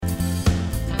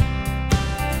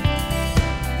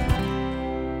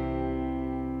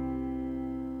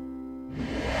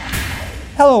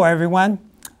Hello everyone.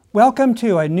 Welcome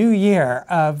to a new year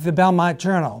of the Belmont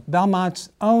Journal, Belmont's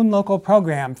own local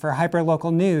program for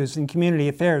hyperlocal news and community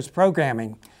affairs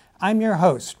programming. I'm your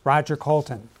host, Roger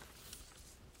Colton.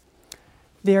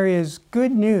 There is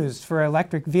good news for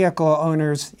electric vehicle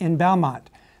owners in Belmont.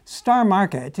 Star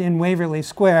Market in Waverly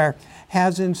Square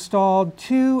has installed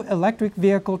 2 electric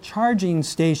vehicle charging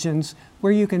stations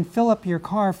where you can fill up your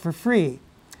car for free.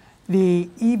 The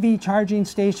EV charging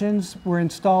stations were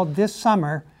installed this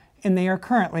summer and they are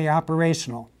currently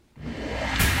operational.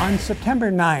 On September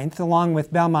 9th, along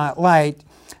with Belmont Light,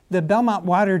 the Belmont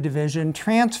Water Division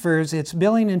transfers its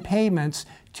billing and payments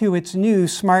to its new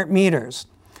smart meters.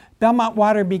 Belmont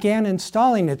Water began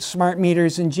installing its smart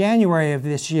meters in January of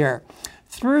this year.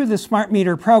 Through the Smart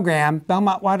Meter program,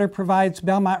 Belmont Water provides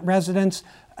Belmont residents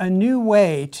a new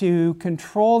way to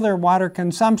control their water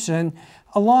consumption,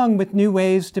 along with new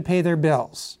ways to pay their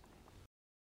bills.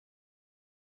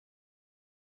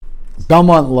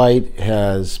 Belmont Light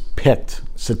has picked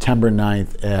September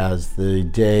 9th as the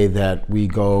day that we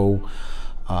go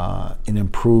and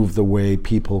improve the way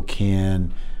people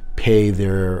can pay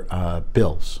their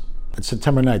bills. It's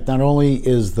September 9th. Not only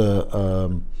is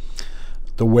the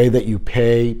way that you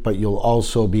pay, but you'll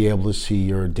also be able to see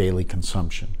your daily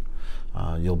consumption.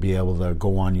 You'll be able to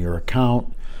go on your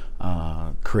account,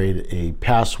 create a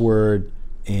password,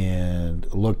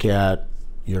 and look at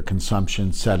your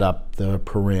consumption, set up the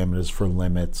parameters for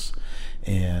limits,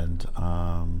 and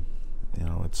you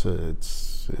know,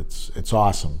 it's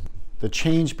awesome. The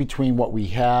change between what we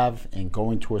have and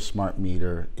going to a smart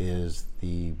meter is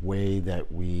the way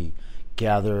that we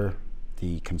gather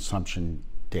the consumption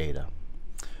data.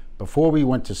 Before we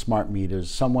went to smart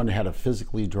meters, someone had to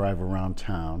physically drive around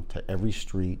town to every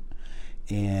street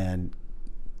and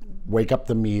wake up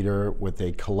the meter with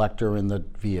a collector in the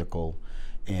vehicle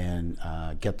and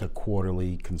get the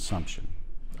quarterly consumption.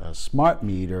 A smart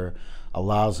meter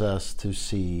allows us to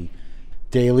see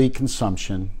daily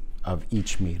consumption of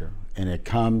each meter, and it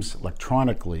comes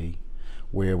electronically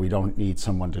where we don't need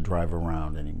someone to drive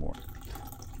around anymore.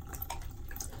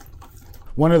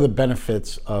 One of the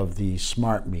benefits of the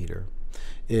smart meter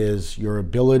is your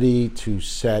ability to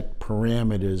set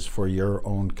parameters for your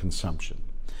own consumption.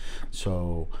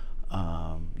 So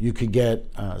you could get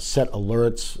set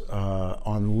alerts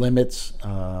on limits,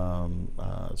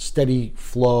 steady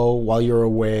flow while you're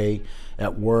away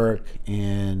at work,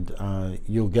 and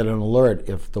you'll get an alert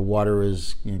if the water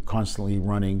is constantly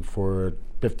running for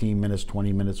 15 minutes,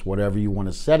 20 minutes, whatever you want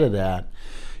to set it at.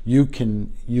 You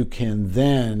can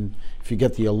then, if you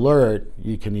get the alert,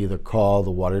 you can either call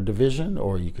the water division,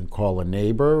 or you can call a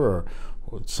neighbor or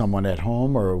someone at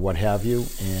home or what have you,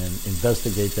 and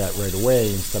investigate that right away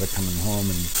instead of coming home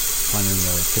and finding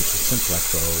the kitchen sink let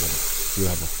go and you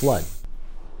have a flood.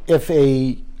 If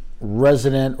a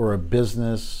resident or a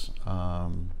business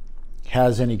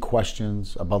has any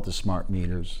questions about the smart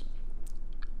meters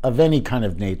of any kind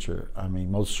of nature, I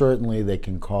mean, most certainly they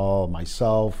can call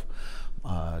myself.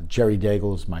 Jerry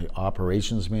Daigle is my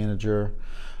operations manager.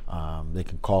 They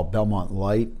can call Belmont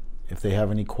Light if they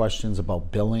have any questions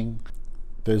about billing.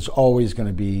 There's always going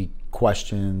to be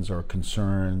questions or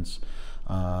concerns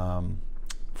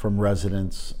from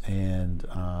residents, and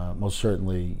most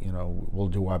certainly, we'll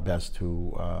do our best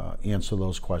to answer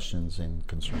those questions and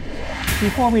concerns.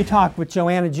 Before we talk with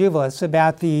Joanna Juvelis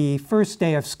about the first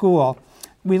day of school,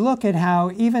 we look at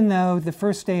how, even though the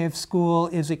first day of school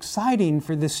is exciting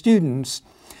for the students,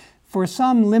 for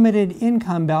some limited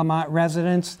income Belmont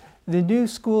residents, the new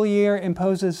school year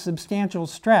imposes substantial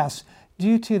stress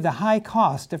due to the high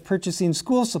cost of purchasing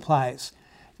school supplies.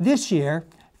 This year,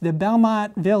 the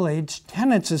Belmont Village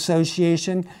Tenants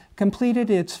Association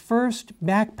completed its first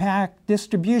backpack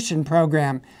distribution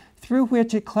program, through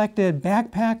which it collected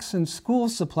backpacks and school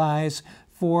supplies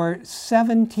for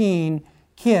 17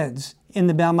 kids in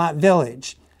the Belmont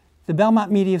Village. The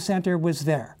Belmont Media Center was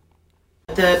there.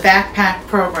 The backpack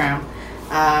program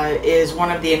is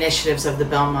one of the initiatives of the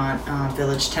Belmont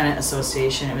Village Tenant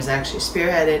Association. It was actually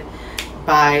spearheaded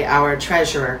by our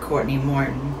treasurer, Courtney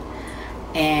Morton.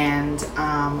 And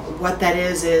what that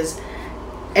is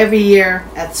every year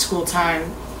at school time,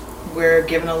 we're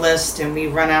given a list and we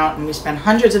run out and we spend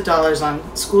hundreds of dollars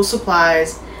on school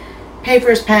supplies,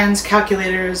 papers, pens,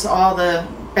 calculators, all the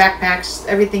backpacks,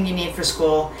 everything you need for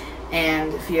school.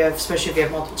 And if you have, especially if you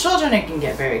have multiple children, it can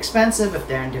get very expensive if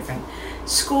they're in different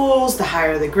schools, the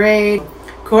higher the grade.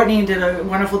 Courtney did a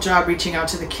wonderful job reaching out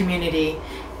to the community,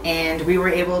 and we were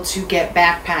able to get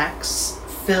backpacks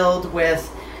filled with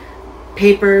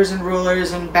papers and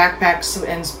rulers and backpacks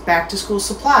and back to school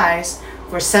supplies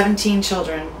for 17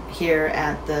 children here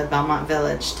at the Belmont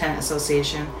Village Tenant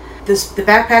Association. The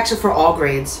backpacks are for all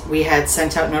grades. We had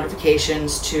sent out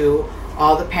notifications to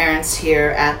all the parents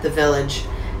here at the village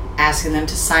asking them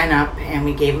to sign up, and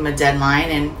we gave them a deadline,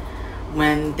 and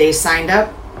when they signed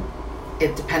up,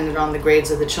 it depended on the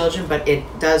grades of the children, but it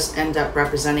does end up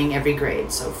representing every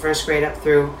grade. So first grade up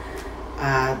through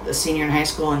the senior in high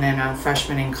school, and then a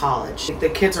freshman in college. The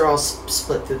kids are all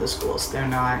split through the schools. They're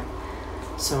not,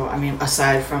 so I mean,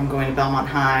 aside from going to Belmont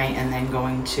High and then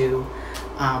going to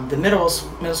the middle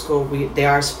school, they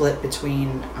are split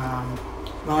between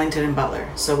Wellington and Butler.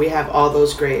 So we have all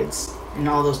those grades in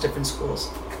all those different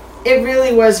schools. It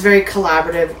really was very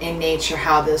collaborative in nature,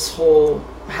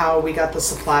 how we got the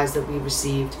supplies that we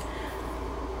received.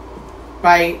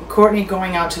 By Courtney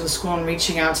going out to the school and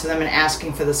reaching out to them and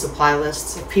asking for the supply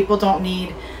lists. If people don't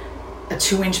need a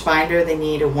 2-inch binder, they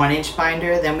need a 1-inch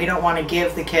binder, then we don't want to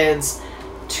give the kids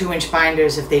 2-inch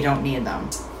binders if they don't need them.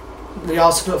 We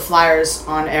also put flyers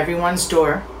on everyone's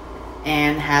door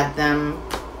and had them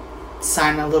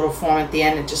sign a little form at the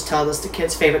end and just tell us the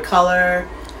kid's favorite color.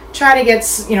 Try to get,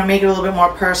 make it a little bit more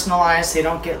personalized so you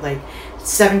don't get like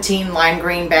 17 lime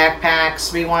green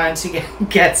backpacks. We wanted to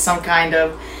get some kind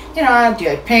of, do you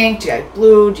like pink, do you like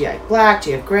blue, do you like black,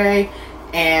 do you have gray?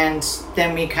 And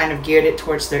then we kind of geared it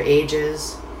towards their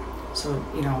ages. So,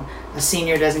 a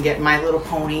senior doesn't get My Little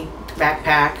Pony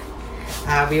backpack.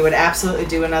 We would absolutely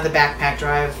do another backpack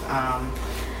drive.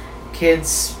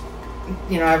 Kids,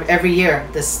 every year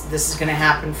this is going to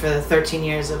happen for the 13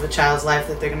 years of a child's life,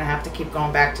 that they're going to have to keep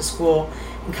going back to school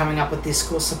and coming up with these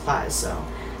school supplies. So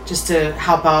just to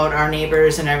help out our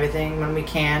neighbors and everything when we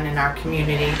can in our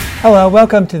community. Hello,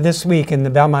 welcome to This Week in the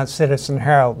Belmont Citizen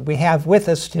Herald. We have with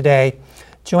us today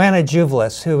Joanna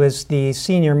Juvelis, who is the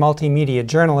senior multimedia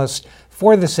journalist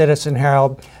for the Citizen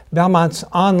Herald, Belmont's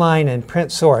online and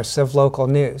print source of local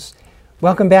news.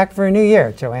 Welcome back for a new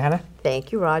year, Joanna.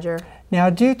 Thank you, Roger. Now,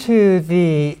 due to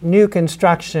the new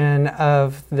construction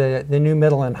of the new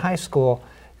middle and high school,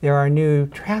 there are new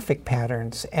traffic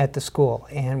patterns at the school,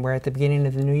 and we're at the beginning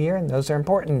of the new year, and those are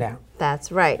important now.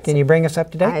 That's right. Can you bring us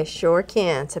up to date? I sure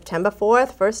can. September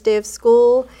 4th, first day of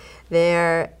school,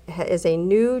 there is a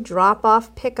new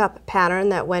drop-off pickup pattern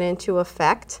that went into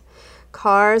effect.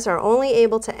 Cars are only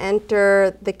able to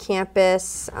enter the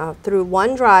campus through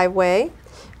one driveway,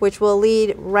 which will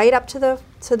lead right up to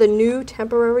the new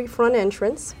temporary front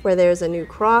entrance, where there's a new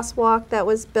crosswalk that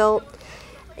was built,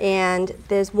 and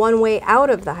there's one way out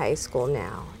of the high school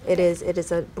now. It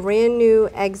is a brand new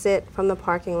exit from the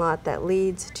parking lot that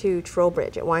leads to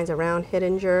Trowbridge. It winds around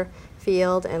Hittinger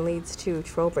Field and leads to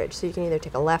Trowbridge. So you can either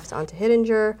take a left onto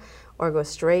Hittinger or go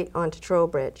straight onto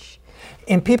Trowbridge.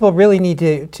 And people really need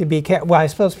to be careful. Well, I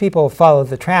suppose people follow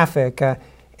the traffic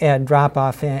and drop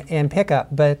off and pick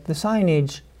up, but the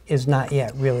signage is not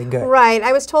yet really good. Right.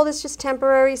 I was told it's just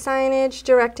temporary signage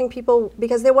directing people,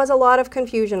 because there was a lot of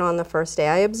confusion on the first day.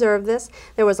 I observed this.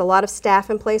 There was a lot of staff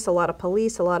in place, a lot of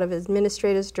police, a lot of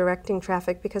administrators directing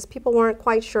traffic, because people weren't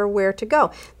quite sure where to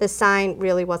go. The sign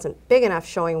really wasn't big enough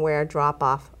showing where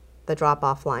the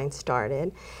drop-off line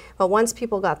started. But once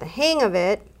people got the hang of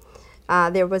it,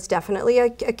 there was definitely a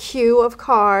queue of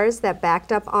cars that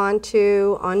backed up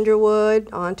onto Underwood,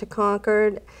 onto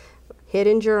Concord,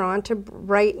 Hittinger, onto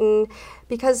Brighton,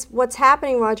 because what's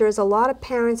happening, Roger, is a lot of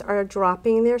parents are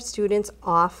dropping their students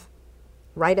off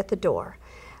right at the door.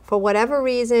 For whatever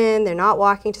reason, they're not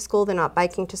walking to school, they're not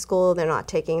biking to school, they're not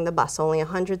taking the bus. Only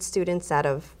 100 students out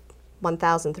of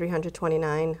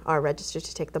 1,329 are registered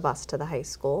to take the bus to the high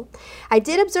school. I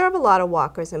did observe a lot of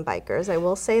walkers and bikers, I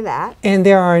will say that. And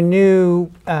there are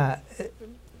new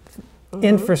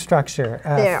infrastructure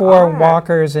for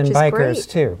walkers and bikers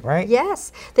too, right?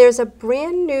 Yes, there's a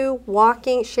brand new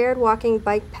shared walking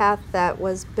bike path that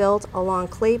was built along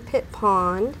Clay Pit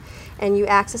Pond, and you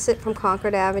access it from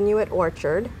Concord Avenue at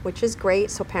Orchard, which is great.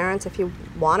 So parents, if you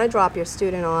want to drop your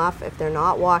student off, if they're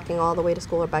not walking all the way to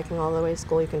school or biking all the way to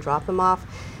school, you can drop them off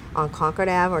on Concord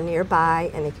Ave or nearby,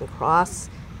 and they can cross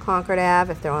Concord Ave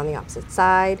if they're on the opposite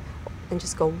side, and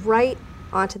just go right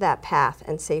onto that path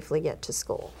and safely get to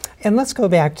school. And let's go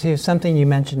back to something you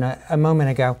mentioned a moment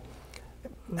ago.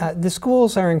 The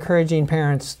schools are encouraging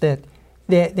parents that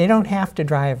they don't have to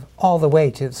drive all the way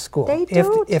to the school. They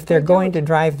don't. If they're going to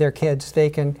drive their kids,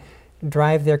 they can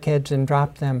drive their kids and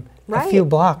drop them a few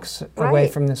blocks away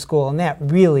from the school, and that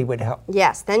really would help.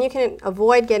 Yes, then you can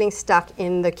avoid getting stuck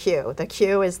in the queue. The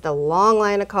queue is the long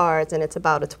line of cars, and it's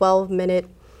about a 12-minute,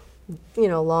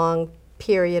 long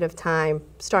period of time.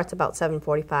 Starts about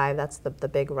 7:45. That's the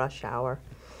big rush hour.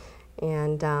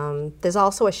 And there's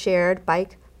also a shared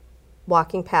bike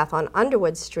walking path on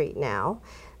Underwood Street now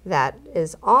that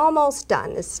is almost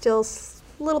done. It's still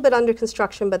a little bit under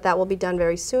construction, but that will be done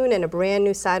very soon, and a brand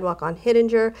new sidewalk on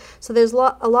Hittinger. So there's a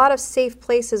lot of safe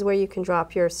places where you can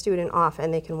drop your student off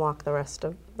and they can walk the rest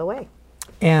of the way.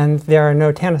 And there are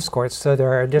no tennis courts, so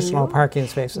there are additional parking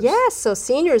spaces. Yes, so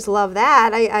seniors love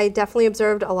that. I definitely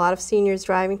observed a lot of seniors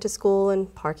driving to school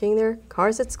and parking their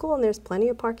cars at school, and there's plenty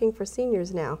of parking for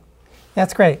seniors now.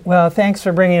 That's great. Well, thanks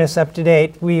for bringing us up to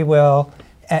date. We will,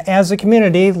 as a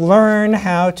community, learn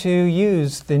how to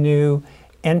use the new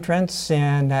entrance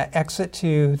and exit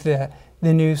to the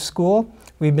new school.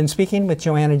 We've been speaking with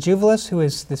Joanna Juvelis, who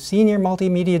is the senior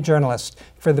multimedia journalist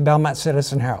for the Belmont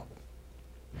Citizen-Herald.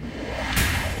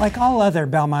 Like all other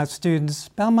Belmont students,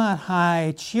 Belmont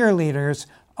High cheerleaders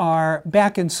are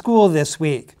back in school this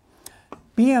week.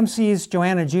 BMC's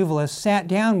Joanna Juvelis sat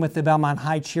down with the Belmont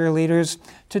High cheerleaders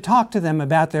to talk to them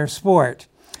about their sport.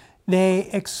 They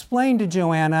explained to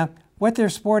Joanna what their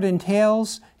sport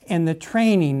entails and the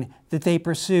training that they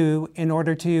pursue in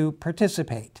order to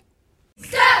participate.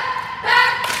 Step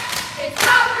back, it's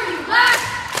power you lack.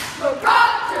 No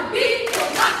rock or beat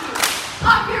will knock you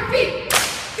off your feet.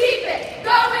 Keep it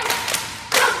going,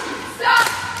 don't you stop.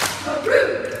 A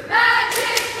rude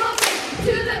magic will take you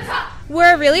to the top.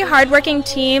 We're a really hardworking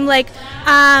team. We're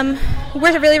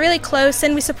really close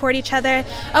and we support each other.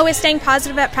 Always staying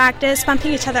positive at practice,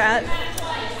 pumping each other up.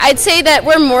 I'd say that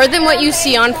we're more than what you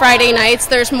see on Friday nights.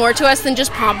 There's more to us than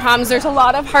just pom-poms. There's a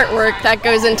lot of hard work that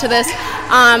goes into this,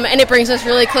 and it brings us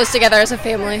really close together as a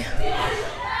family.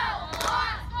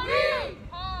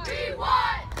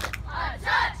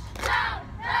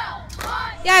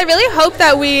 Yeah, I really hope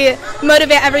that we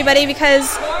motivate everybody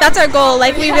because that's our goal.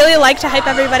 Like, we really like to hype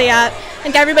everybody up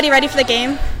and get everybody ready for the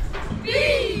game.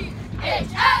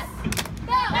 BHS,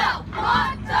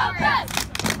 Belmont the best.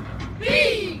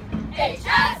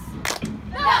 BHS,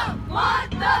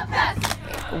 Belmont the best.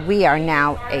 We are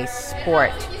now a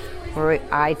sport.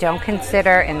 I don't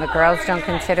consider, and the girls don't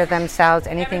consider themselves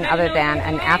anything other than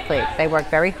an athlete. They work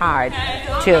very hard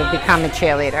to become a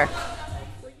cheerleader.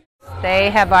 They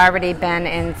have already been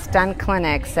in stunt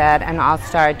clinics at an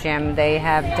all-star gym. They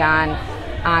have done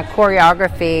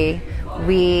choreography.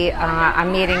 We are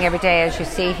meeting every day. As you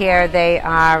see here, they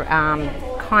are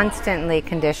constantly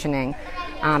conditioning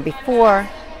before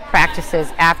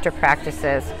practices, after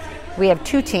practices. We have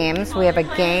two teams. We have a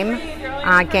game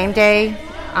day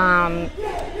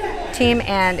team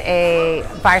and a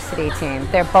varsity team.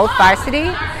 They're both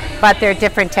varsity, but they're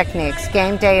different techniques.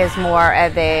 Game day is more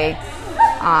of a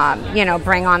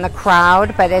bring on the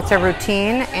crowd, but it's a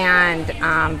routine, and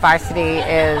varsity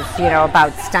is,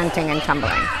 about stunting and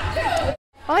tumbling.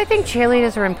 Well, I think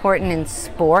cheerleaders are important in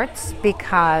sports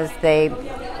because they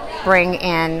bring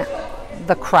in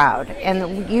the crowd.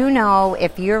 And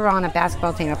if you're on a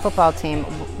basketball team, a football team,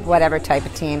 whatever type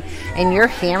of team, and you're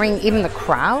hearing even the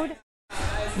crowd,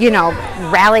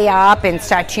 rally up and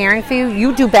start cheering for you,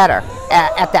 you do better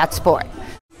at that sport.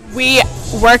 We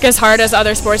work as hard as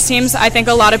other sports teams. I think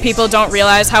a lot of people don't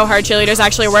realize how hard cheerleaders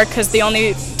actually work because the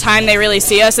only time they really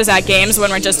see us is at games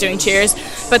when we're just doing cheers.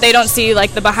 But they don't see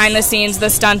the behind the scenes, the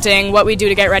stunting, what we do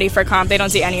to get ready for comp. They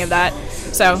don't see any of that.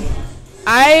 So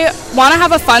I want to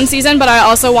have a fun season, but I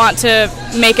also want to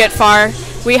make it far.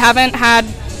 We haven't had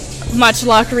much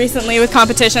luck recently with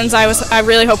competitions. I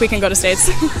really hope we can go to states.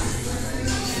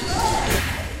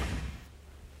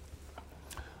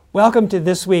 Welcome to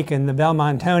This Week in the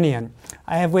Belmontonian.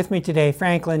 I have with me today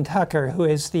Franklin Tucker, who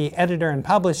is the editor and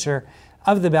publisher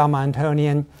of the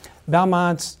Belmontonian,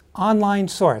 Belmont's online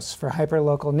source for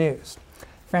hyperlocal news.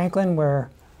 Franklin, we're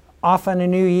off on a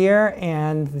new year,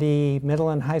 and the middle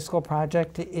and high school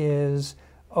project is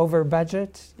over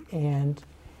budget, and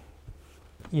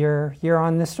you're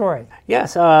on the story.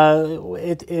 Yes,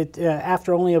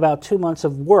 after only about 2 months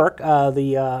of work,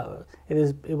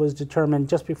 it was determined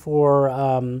just before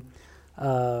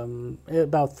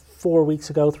about 3 weeks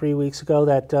ago,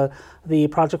 that the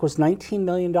project was $19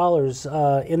 million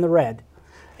in the red,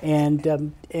 and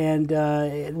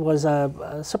it was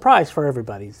a surprise for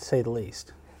everybody, to say the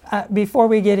least. Before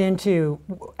we get into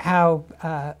how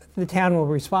the town will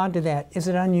respond to that, is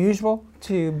it unusual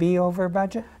to be over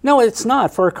budget? No, it's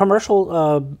not. For a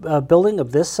commercial building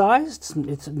of this size,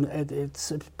 it's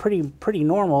pretty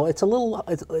normal. It's a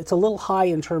little high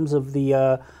in terms of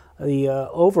the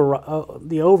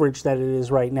overage that it is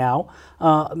right now,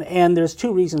 and there's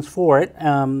two reasons for it,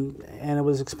 and it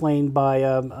was explained by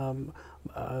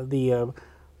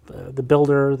the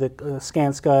builder, the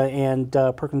Skanska, and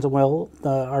Perkins & Will,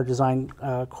 our design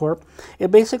corp.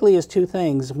 It basically is two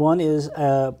things. One is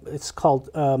it's called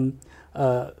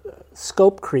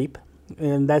scope creep,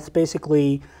 and that's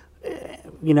basically,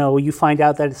 you find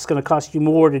out that it's going to cost you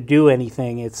more to do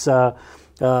anything. It's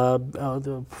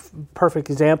The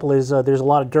perfect example is there's a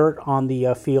lot of dirt on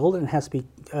the field and it has to be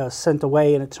sent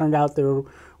away, and it turned out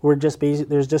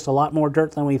there's just a lot more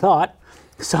dirt than we thought.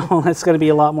 So it's going to be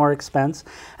a lot more expense.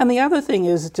 And the other thing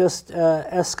is just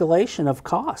escalation of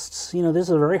costs. You know, this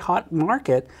is a very hot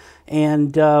market,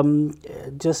 and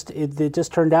it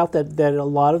just turned out that a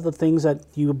lot of the things that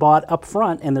you bought up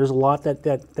front, and there's a lot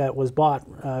that was bought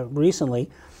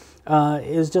recently,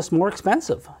 is just more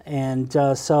expensive. And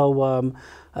so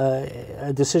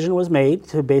a decision was made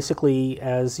to basically,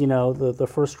 as you know, the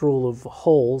first rule of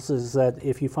holes is that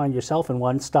if you find yourself in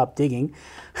one, stop digging.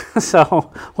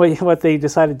 So what they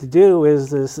decided to do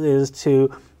is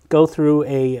to go through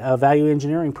a value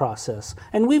engineering process.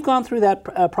 And we've gone through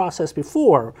that process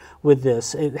before with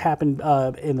this. It happened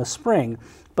in the spring.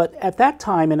 But at that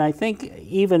time, and I think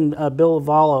even Bill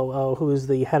Vallo, who is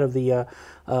the head of the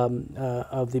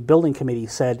building committee,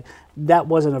 said that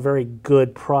wasn't a very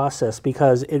good process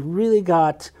because it really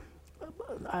got,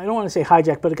 I don't want to say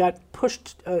hijacked, but it got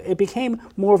pushed. It became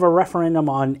more of a referendum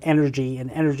on energy and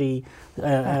energy.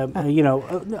 That's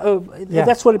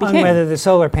what it became. On whether the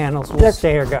solar panels will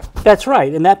stay or go. That's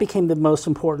right, and that became the most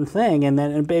important thing. And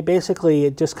then basically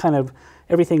it just kind of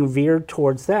everything veered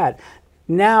towards that.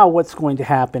 Now what's going to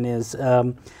happen is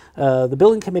the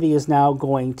building committee is now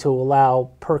going to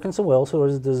allow Perkins & Wills, who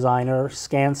is the designer,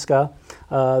 Skanska,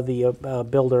 the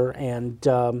builder, and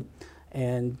Dilius,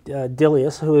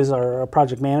 who is our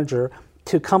project manager,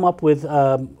 to come up with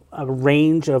a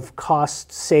range of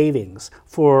cost savings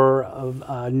for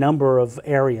a number of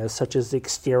areas, such as the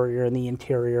exterior and the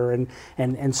interior and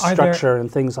structure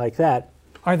and things like that.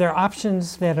 Are there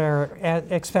options that are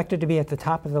expected to be at the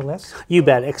top of the list? You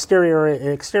bet. Exterior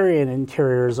and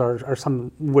interiors are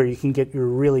some where you can get your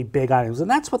really big items. And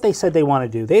that's what they said they want to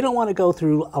do. They don't want to go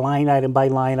through a line item by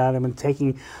line item and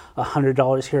taking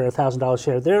 $100 here, $1,000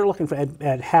 here. They're looking for at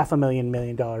 $500,000, $1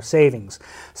 million savings.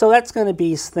 So that's going to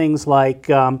be things like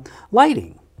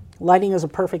lighting. Lighting is a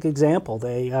perfect example.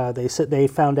 They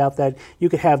found out that you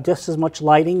could have just as much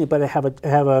lighting, but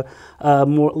have a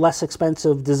less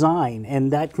expensive design,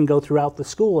 and that can go throughout the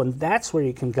school. And that's where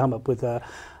you can come up with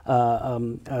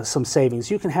some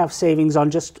savings. You can have savings on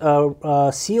just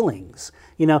ceilings.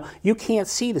 You know, you can't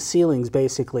see the ceilings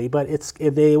basically, but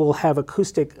they will have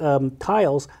acoustic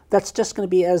tiles. That's just going to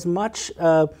be as much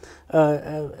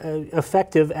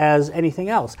effective as anything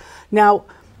else. Now,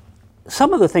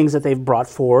 some of the things that they've brought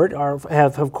forward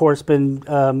have of course been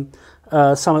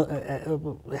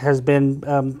has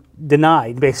been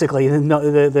denied. Basically,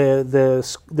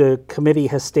 the committee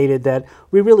has stated that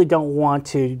we really don't want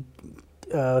to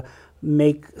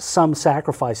make some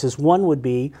sacrifices. One would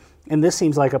be, and this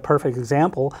seems like a perfect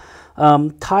example,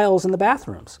 tiles in the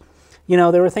bathrooms. You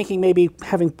know, they were thinking maybe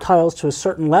having tiles to a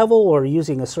certain level or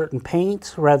using a certain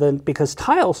paint rather than, because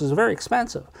tiles is very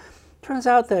expensive. Turns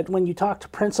out that when you talk to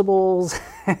principals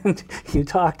and you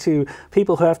talk to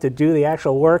people who have to do the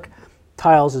actual work,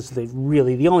 tiles is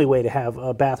really the only way to have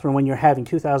a bathroom when you're having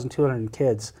 2,200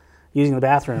 kids using the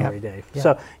bathroom every day. Yep.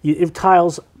 So if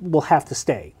tiles will have to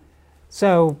stay.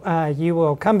 So you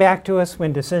will come back to us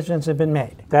when decisions have been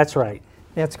made. That's right.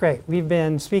 That's great. We've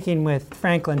been speaking with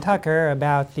Franklin Tucker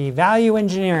about the value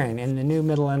engineering in the new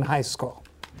middle and high school.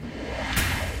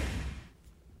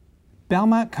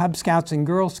 Belmont Cub Scouts and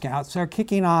Girl Scouts are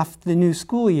kicking off the new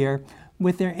school year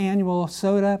with their annual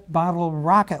soda bottle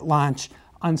rocket launch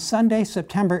on Sunday,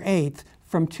 September 8th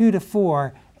from 2 to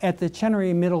 4 at the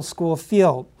Chenery Middle School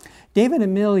field. David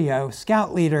Emilio,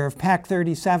 Scout leader of Pack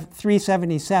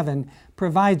 377,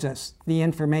 provides us the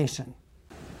information.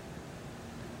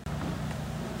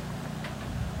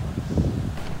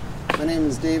 My name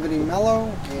is David Emilio,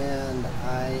 and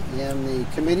I am the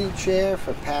committee chair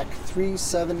for Pack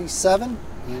 377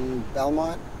 in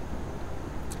Belmont.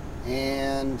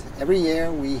 And every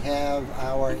year we have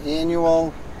our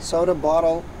annual soda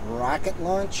bottle rocket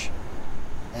launch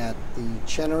at the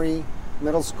Chenery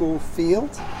Middle School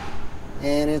field.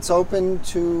 And it's open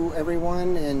to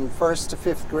everyone in 1st to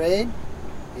 5th grade,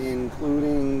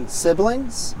 including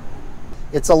siblings.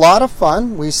 It's a lot of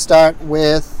fun. We start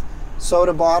with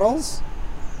soda bottles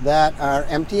that are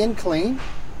empty and clean.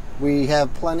 We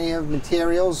have plenty of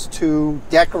materials to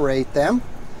decorate them.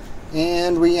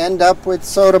 And we end up with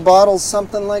soda bottles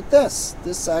something like this.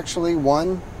 This actually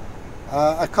won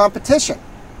a competition.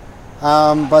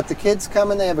 But the kids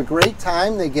come and they have a great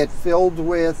time. They get filled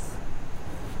with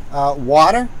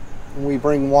water. And we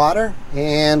bring water.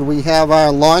 And we have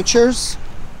our launchers.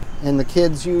 And the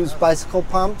kids use bicycle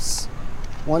pumps.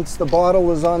 Once the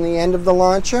bottle is on the end of the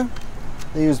launcher,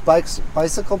 they use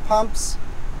bicycle pumps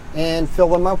and fill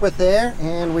them up with air.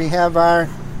 And we have our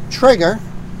trigger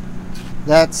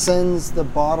that sends the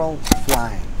bottle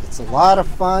flying. It's a lot of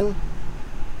fun,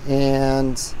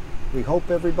 and we hope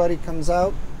everybody comes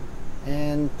out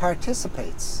and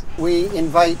participates. We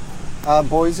invite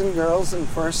boys and girls in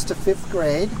 1st to 5th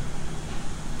grade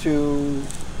to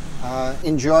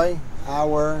enjoy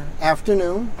our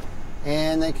afternoon,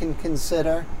 and they can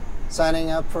consider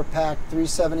signing up for Pack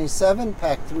 377,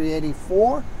 Pack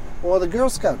 384, or the Girl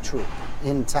Scout troop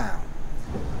in town.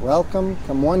 Welcome,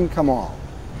 come one, come all.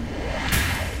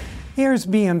 Here's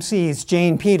BMC's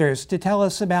Jane Peters to tell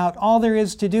us about all there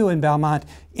is to do in Belmont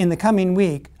in the coming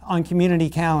week on Community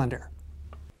Calendar.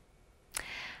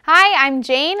 Hi, I'm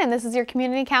Jane, and this is your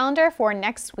community calendar for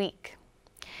next week.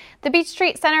 The Beach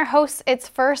Street Center hosts its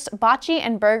first Bocce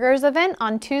and Burgers event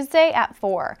on Tuesday at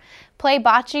 4. Play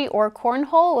bocce or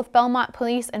cornhole with Belmont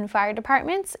Police and Fire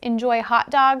Departments. Enjoy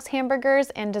hot dogs, hamburgers,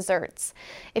 and desserts.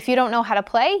 If you don't know how to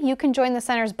play, you can join the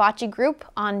center's bocce group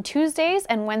on Tuesdays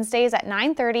and Wednesdays at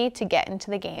 9:30 to get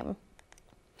into the game.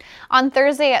 On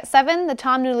Thursday at 7, the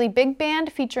Tom Noodley Big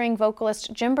Band featuring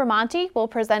vocalist Jim Bramante will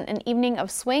present an evening of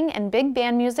swing and big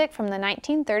band music from the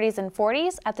 1930s and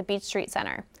 40s at the Beach Street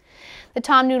Center. The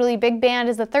Tom Noodley Big Band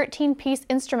is a 13-piece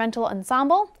instrumental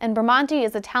ensemble, and Bramante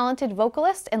is a talented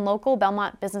vocalist and local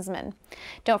Belmont businessman.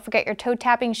 Don't forget your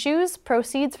toe-tapping shoes.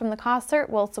 Proceeds from the concert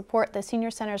will support the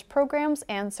Senior Center's programs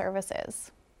and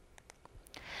services.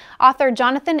 Author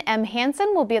Jonathan M.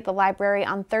 Hansen will be at the library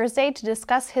on Thursday to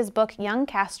discuss his book Young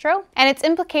Castro and its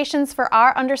implications for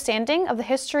our understanding of the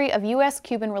history of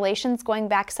U.S.-Cuban relations going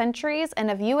back centuries and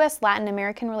of U.S.-Latin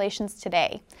American relations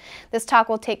today. This talk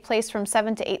will take place from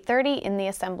 7 to 8:30 in the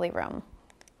Assembly Room.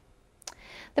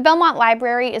 The Belmont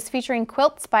Library is featuring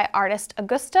quilts by artist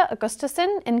Augusta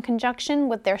Augustason in conjunction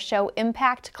with their show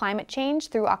Impact Climate Change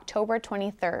through October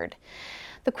 23rd.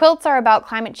 The quilts are about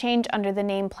climate change under the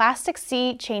name Plastic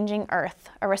Sea Changing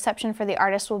Earth. A reception for the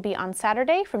artist will be on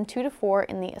Saturday from 2 to 4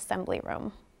 in the Assembly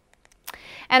Room.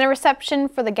 And a reception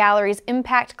for the gallery's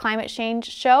Impact Climate Change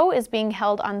show is being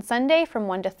held on Sunday from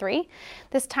 1 to 3.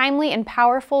 This timely and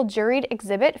powerful juried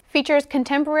exhibit features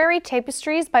contemporary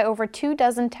tapestries by over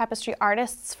 24 tapestry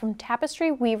artists from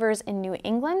Tapestry Weavers in New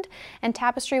England and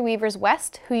Tapestry Weavers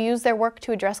West, who use their work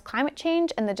to address climate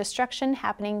change and the destruction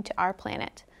happening to our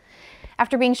planet.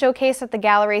 After being showcased at the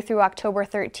gallery through October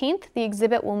 13th, the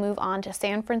exhibit will move on to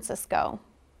San Francisco.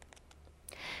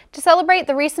 To celebrate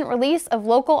the recent release of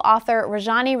local author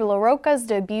Rajani LaRocca's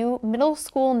debut middle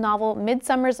school novel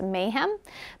Midsummer's Mayhem,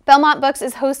 Belmont Books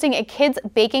is hosting a kids'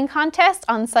 baking contest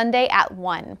on Sunday at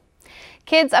 1.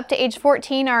 Kids up to age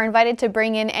 14 are invited to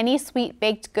bring in any sweet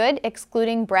baked good,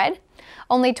 excluding bread.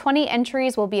 Only 20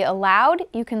 entries will be allowed.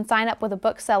 You can sign up with a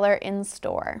bookseller in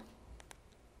store.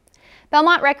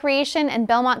 Belmont Recreation and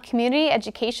Belmont Community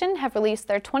Education have released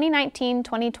their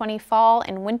 2019-2020 Fall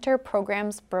and Winter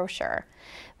Programs brochure.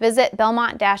 Visit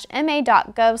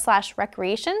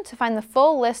belmont-ma.gov/recreation to find the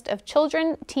full list of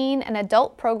children, teen, and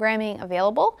adult programming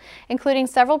available, including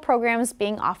several programs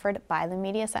being offered by the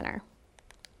Media Center.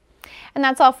 And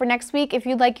that's all for next week. If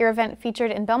you'd like your event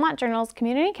featured in Belmont Journal's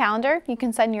community calendar, you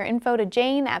can send your info to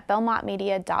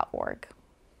jane@belmontmedia.org.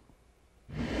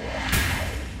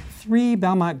 3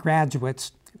 Belmont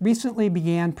graduates recently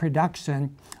began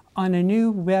production on a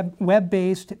new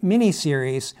web-based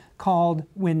mini-series called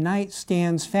When Night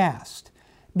Stands Fast.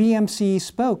 BMC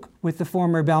spoke with the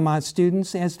former Belmont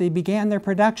students as they began their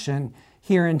production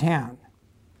here in town.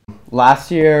 Last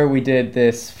year we did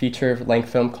this feature-length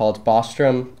film called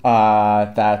Bostrom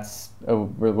that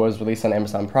was released on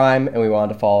Amazon Prime, and we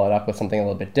wanted to follow it up with something a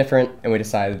little bit different, and we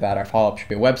decided that our follow-up should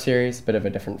be a web series, a bit of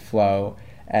a different flow,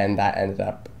 and that ended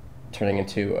up turning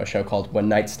into a show called When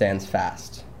Night Stands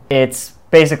Fast. It's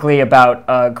basically about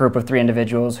a group of 3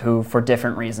 individuals who, for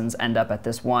different reasons, end up at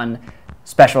this one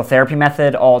special therapy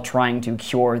method, all trying to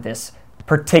cure this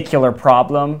particular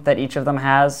problem that each of them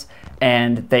has,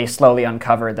 and they slowly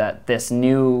uncover that this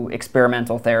new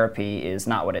experimental therapy is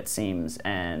not what it seems,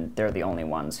 and they're the only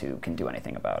ones who can do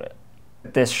anything about it.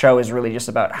 This show is really just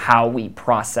about how we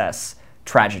process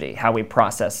tragedy, how we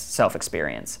process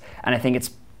self-experience, and I think it's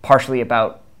partially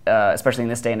about especially in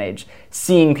this day and age,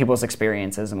 seeing people's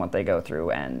experiences and what they go through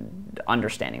and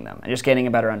understanding them, and just getting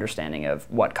a better understanding of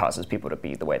what causes people to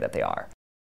be the way that they are.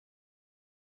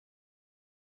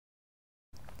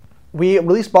 We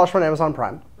released Bosch on Amazon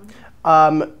Prime,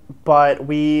 but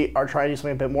we are trying to do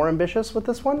something a bit more ambitious with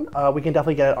this one. We can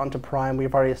definitely get it onto Prime.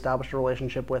 We've already established a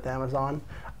relationship with Amazon,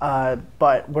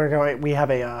 but we have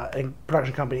a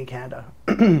production company in Canada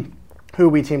who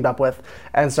we teamed up with,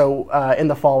 and so in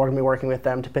the fall we're going to be working with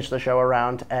them to pitch the show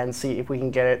around and see if we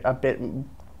can get it a bit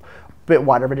bit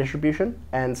wider of a distribution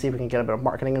and see if we can get a bit of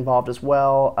marketing involved as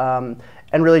well,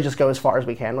 and really just go as far as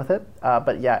we can with it.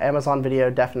 But yeah, Amazon Video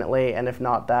definitely, and if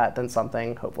not that, then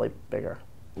something hopefully bigger.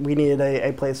 We needed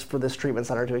a place for this treatment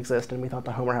center to exist, and we thought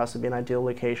the Homer House would be an ideal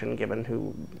location given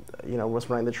who, was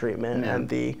running the treatment and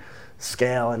the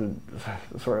scale and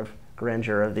sort of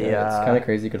grandeur of the. Yeah, it's kind of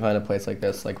crazy you could find a place like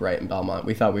this, like right in Belmont.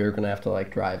 We thought we were gonna have to like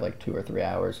drive like 2 or 3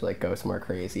 hours to like go somewhere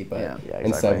crazy, but exactly.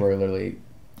 Instead we're literally,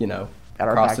 at our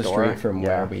across back the door. street from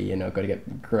where we,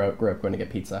 grew up going to get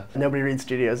pizza. Nobody Reads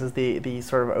Studios is the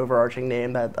sort of overarching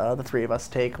name that the three of us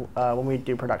take when we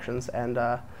do productions, and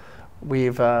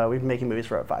we've been making movies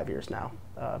for about 5 years now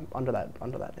under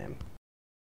that name.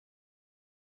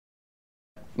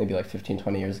 Maybe like 15,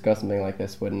 20 years ago, something like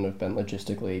this wouldn't have been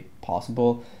logistically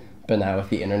possible, but now with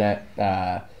the internet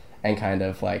and kind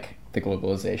of like the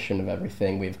globalization of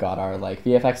everything, we've got our like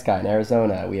VFX guy in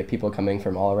Arizona. We have people coming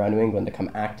from all around New England to come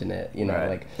act in it.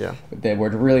 We're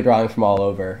really drawing from all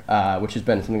over, which has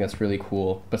been something that's really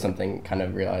cool. But something kind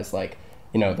of realized like,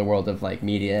 the world of like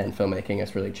media and filmmaking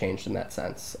has really changed in that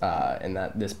sense, and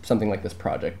that something like this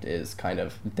project is kind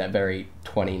of that very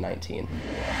 2019.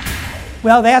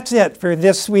 Well, that's it for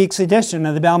this week's edition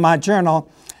of the Belmont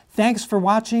Journal. Thanks for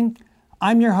watching.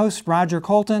 I'm your host, Roger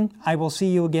Colton. I will see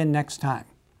you again next time.